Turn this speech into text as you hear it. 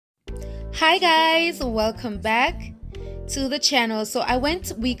Hi guys, welcome back to the channel. So I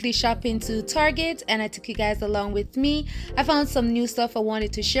went weekly shopping to Target and I took you guys along with me. I found some new stuff I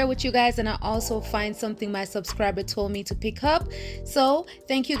wanted to share with you guys, and I also find something my subscriber told me to pick up. So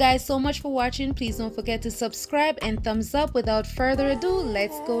thank you guys so much for watching. Please don't forget to subscribe and thumbs up. Without further ado,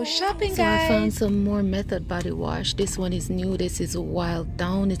 let's go shopping, guys. So I found some more Method body wash. This one is new. This is a Wild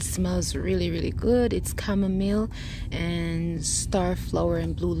Down. It smells really good. It's chamomile and star flower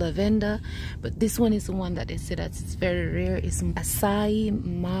and blue lavender, but this one is the one that they say that it's very rare. It's acai,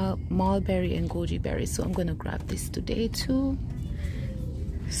 mulberry and goji berry, so I'm gonna grab this today too.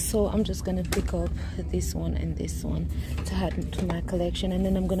 So I'm just gonna pick up this one and this one to add to my collection, and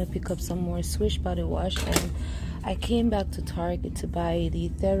then I'm gonna pick up some more Swish body wash. And I came back to Target to buy the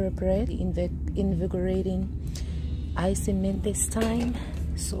Thoroughbred, the invigorating icy mint this time.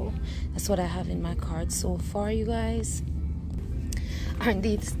 So that's what I have in my cart so far, you guys. Aren't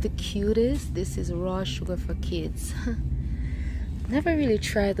these the cutest? This is raw sugar for kids. Never really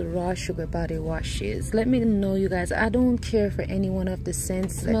tried the raw sugar body washes. Let me know, you guys. I don't care for any one of the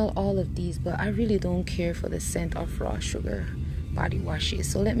scents. I smell all of these, but I really don't care for the scent of raw sugar body washes.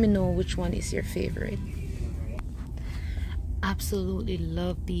 So let me know which one is your favorite. Absolutely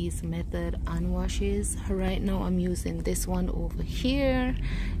love these Method unwashes. Right now I'm using this one over here.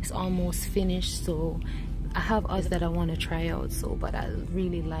 It's almost finished, so I have others that I want to try out, but I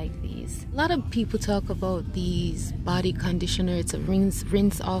really like these. A lot of people talk about these body conditioner. It's a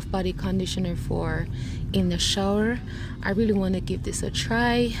rinse off body conditioner for in the shower. I really want to give this a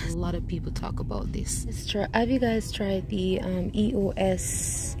try. A lot of people talk about this. Have you guys tried the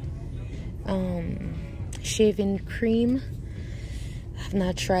EOS shaving cream? I've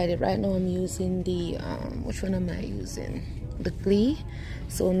not tried it. Right now I'm using the which one am I using? The Glee.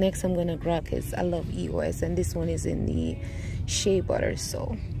 So next I'm gonna grab this. I love EOS, and this one is in the shea butter.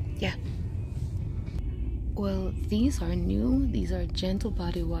 So yeah. Well, these are new. These are gentle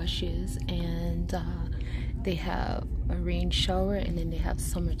body washes, and they have a rain shower, and then they have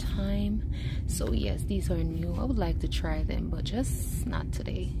summertime. So yes, these are new. I would like to try them, but just not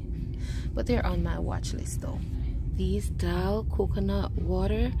today. But they're on my watch list though. These Dal coconut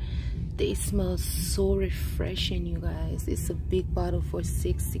water, they smell so refreshing, you guys. It's a big bottle for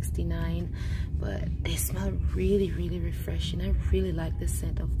 $6.69, but they smell really refreshing. I really like the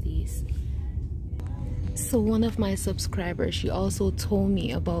scent of these. So one of my subscribers, she also told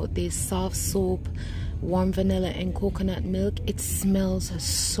me about this soft soap, warm vanilla and coconut milk. It smells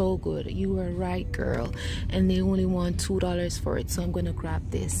so good. You were right, girl. And they only want $2 for it, so I'm gonna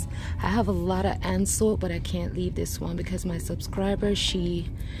grab this. I have a lot of hand soap, but I can't leave this one because my subscriber, she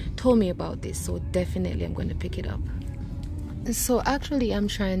told me about this, so definitely I'm gonna pick it up. So actually I'm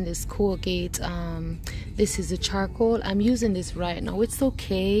trying this Colgate. This is a charcoal. I'm using this right now. It's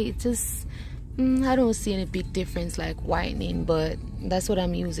okay. It just I don't see any big difference like whitening, but that's what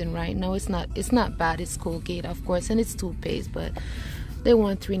I'm using right now. It's not bad. It's Colgate, of course, and it's toothpaste, but they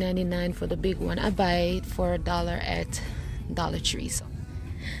want $3.99 for the big one. I buy it for $1 at Dollar Tree.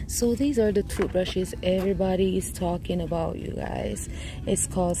 So these are the toothbrushes everybody is talking about, you guys. It's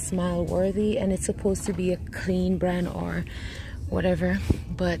called Smile Worthy, and it's supposed to be a clean brand or whatever,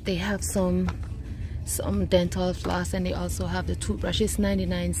 but they have some dental floss, and they also have the toothbrushes,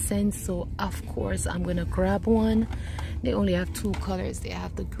 99 cents. So of course I'm gonna grab one. They only have two colors. They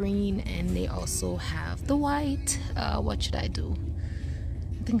have the green and they also have the white. What should I do?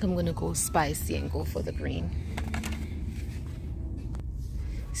 I think I'm gonna go spicy and go for the green.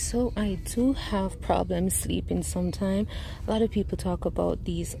 So I do have problems sleeping sometimes. A lot of people talk about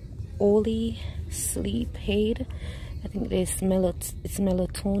these Oli sleep aid. I think it's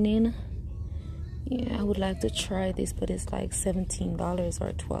melatonin. Yeah, I would like to try this, but it's like $17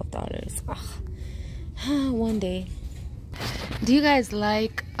 or $12. Ugh. One day. Do you guys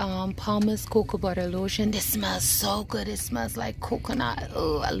like Palmer's cocoa butter lotion? This smells so good. It smells like coconut.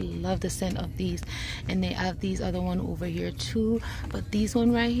 Oh, I love the scent of these. And they have these other one over here too, but these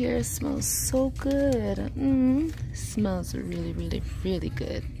one right here smells so good. Smells really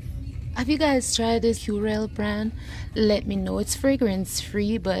good. Have you guys tried this Curel brand? Let me know. It's fragrance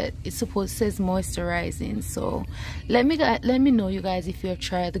free, but it says moisturizing. So let me know, you guys, if you have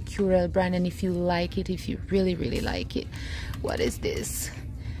tried the Curel brand and if you like it, if you really like it. What is this?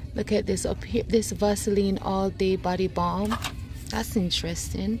 Look at this up here. This Vaseline All Day Body Balm. That's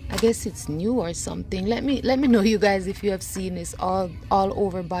interesting. I guess it's new or something. Let me know, you guys, if you have seen this all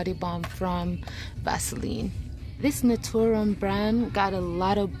over body balm from Vaseline. This Naturum brand got a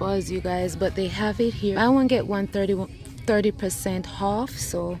lot of buzz, you guys, but they have it here. Buy one get one 30% off.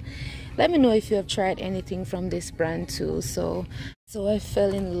 So let me know if you have tried anything from this brand too. So So I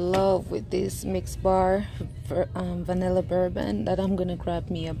fell in love with this mixed bar for vanilla bourbon that I'm gonna grab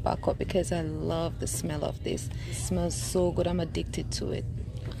me a backup because I love the smell of this. It smells so good. I'm addicted to it.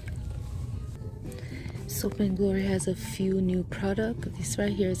 Soap and Glory has a few new products. This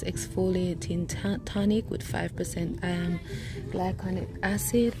right here is exfoliating tonic with 5% glycolic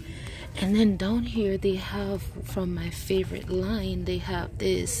acid. And then down here they have, from my favorite line, they have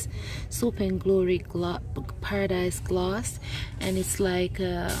this Soap and Glory Paradise Gloss, and it's like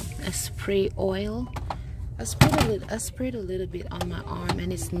a spray oil. I sprayed a little bit on my arm,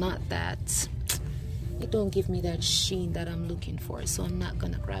 and it's not that, it don't give me that sheen that I'm looking for, so I'm not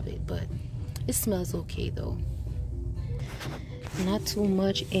gonna grab it, but it smells okay though. Not too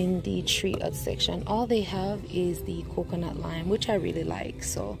much in the tree up section. All they have is the coconut lime, which I really like.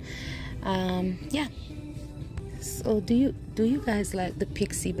 So yeah. So do you guys like the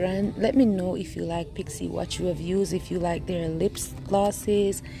Pixie brand? Let me know if you like Pixie, what you have used, if you like their lips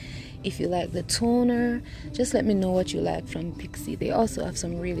glosses, if you like the toner. Just let me know what you like from Pixie. They also have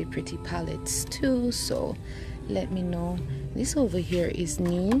some really pretty palettes too, so let me know. This over here is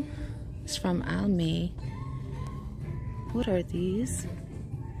new. It's from Almay. What are these?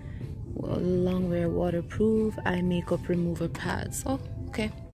 Well, longwear waterproof eye makeup remover pads. Oh,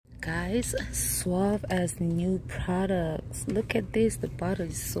 okay. Guys, Suave as new products. Look at this. The bottle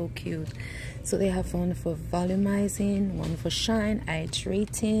is so cute. So they have one for volumizing, one for shine,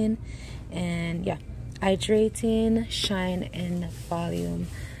 hydrating, and yeah, hydrating, shine, and volume.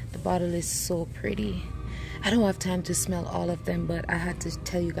 The bottle is so pretty. I don't have time to smell all of them, but I had to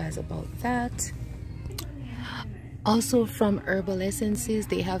tell you guys about that. Also from Herbal Essences,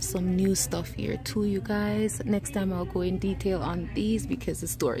 they have some new stuff here too, you guys. Next time I'll go in detail on these because the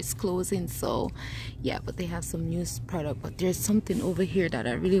store is closing. So yeah, but they have some new product. But there's something over here that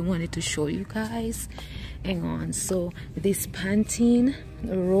I really wanted to show you guys. Hang on. So this Pantene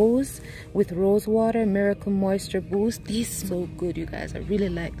Rose with rose water miracle moisture boost, these so good, you guys. I really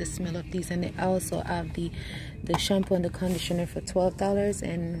like the smell of these. And they also have the shampoo and the conditioner for $12,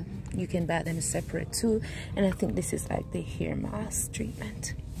 and you can buy them separate too. And I think this is like the hair mask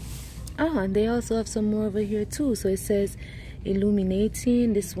treatment. Oh, and they also have some more over here too. So it says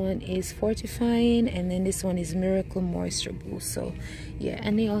illuminating, this one is fortifying, and then this one is miracle moisture boost. So yeah,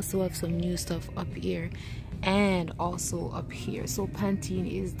 and they also have some new stuff up here and also up here. So Pantene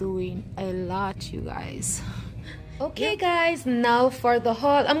is doing a lot, you guys. Okay guys, now for the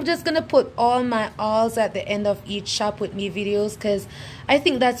haul. I'm just gonna put all my hauls at the end of each shop with me videos because I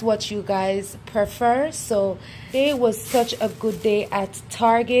think that's what you guys prefer. So today was such a good day at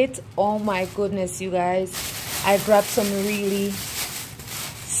Target. Oh my goodness, you guys, I grabbed some really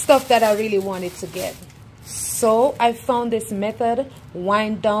stuff that I really wanted to get. So I found this Method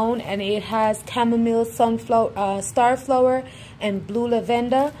wind down, and it has chamomile, sunflower, starflower, and blue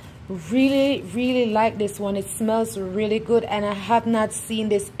lavender. Really like this one. It smells really good, and I have not seen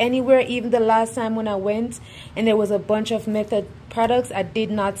this anywhere. Even the last time when I went and there was a bunch of Method products, I did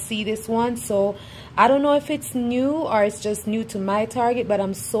not see this one. So I don't know if it's new or it's just new to my Target, but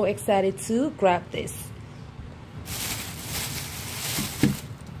I'm so excited to grab this.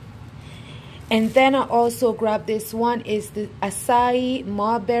 And then I also grabbed this one, is the acai,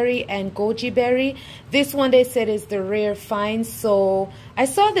 mulberry, and goji berry. This one they said is the rare find. So I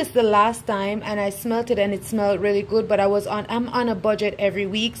saw this the last time and I smelled it and it smelled really good, but I'm on a budget every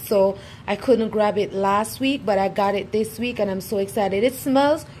week, so I couldn't grab it last week, but I got it this week and I'm so excited. It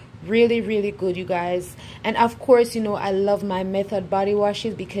smells really good, you guys. And of course, you know, I love my Method body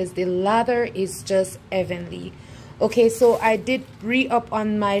washes because the lather is just heavenly. Okay, so I did re-up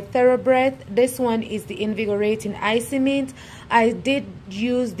on my TheraBreath. This one is the Invigorating Icy Mint. I did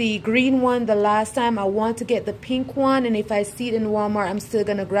use the green one the last time. I want to get the pink one, and if I see it in Walmart, I'm still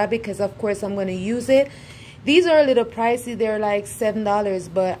going to grab it because, of course, I'm going to use it. These are a little pricey. They're like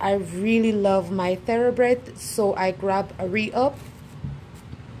 $7, but I really love my TheraBreath, so I grabbed a re-up.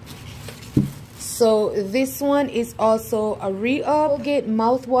 So this one is also a re-up. Colgate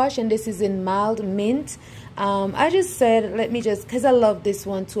mouthwash, and this is in mild mint. I just said, let me just, because I love this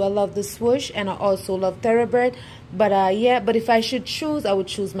one too. I love the swoosh, and I also love TheraBreath. But yeah, but if I should choose, I would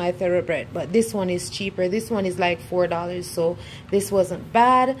choose my TheraBreath. But this one is cheaper. This one is like $4, so this wasn't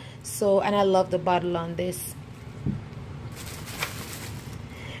bad. So, and I love the bottle on this.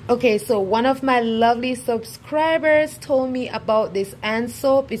 Okay, so one of my lovely subscribers told me about this hand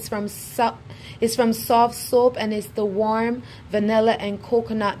soap. It's It's from Soft Soap, and it's the warm vanilla and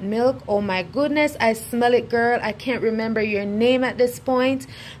coconut milk. Oh my goodness, I smell it, girl. I can't remember your name at this point,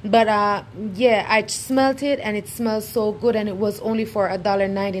 but yeah, I smelled it and it smells so good, and it was only for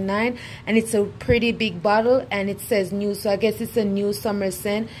 $1.99, and it's a pretty big bottle, and it says new, so I guess it's a new summer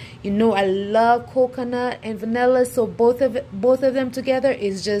scent. You know I love coconut and vanilla, so both of them together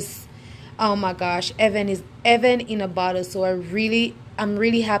is just, oh my gosh, heaven in a bottle. So I'm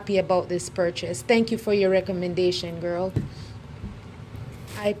really happy about this purchase. Thank you for your recommendation, girl.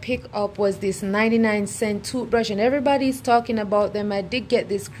 I picked up was this 99-cent toothbrush, and everybody's talking about them. I did get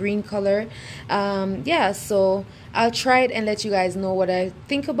this green color. Yeah, so I'll try it and let you guys know what I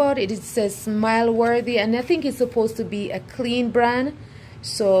think about it. It says Smile Worthy, and I think it's supposed to be a clean brand.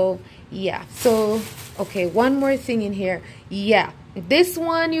 So yeah, so okay, one more thing in here. Yeah, this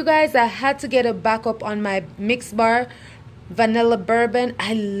one, you guys, I had to get a backup on my mix bar vanilla bourbon.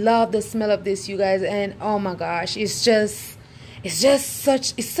 I love the smell of this, you guys, and oh my gosh, it's such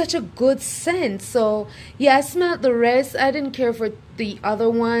a good scent. So yeah, I smelled the rest. I didn't care for the other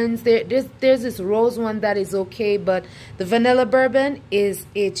ones. There's this rose one that is okay, but the vanilla bourbon is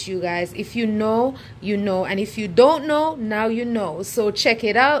it, you guys. If you know, you know, and if you don't know, now you know. So check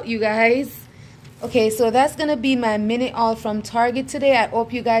it out, you guys. Okay, so that's gonna be my mini haul from Target today. I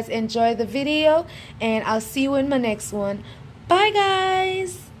hope you guys enjoy the video, and I'll see you in my next one. Bye,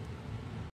 guys.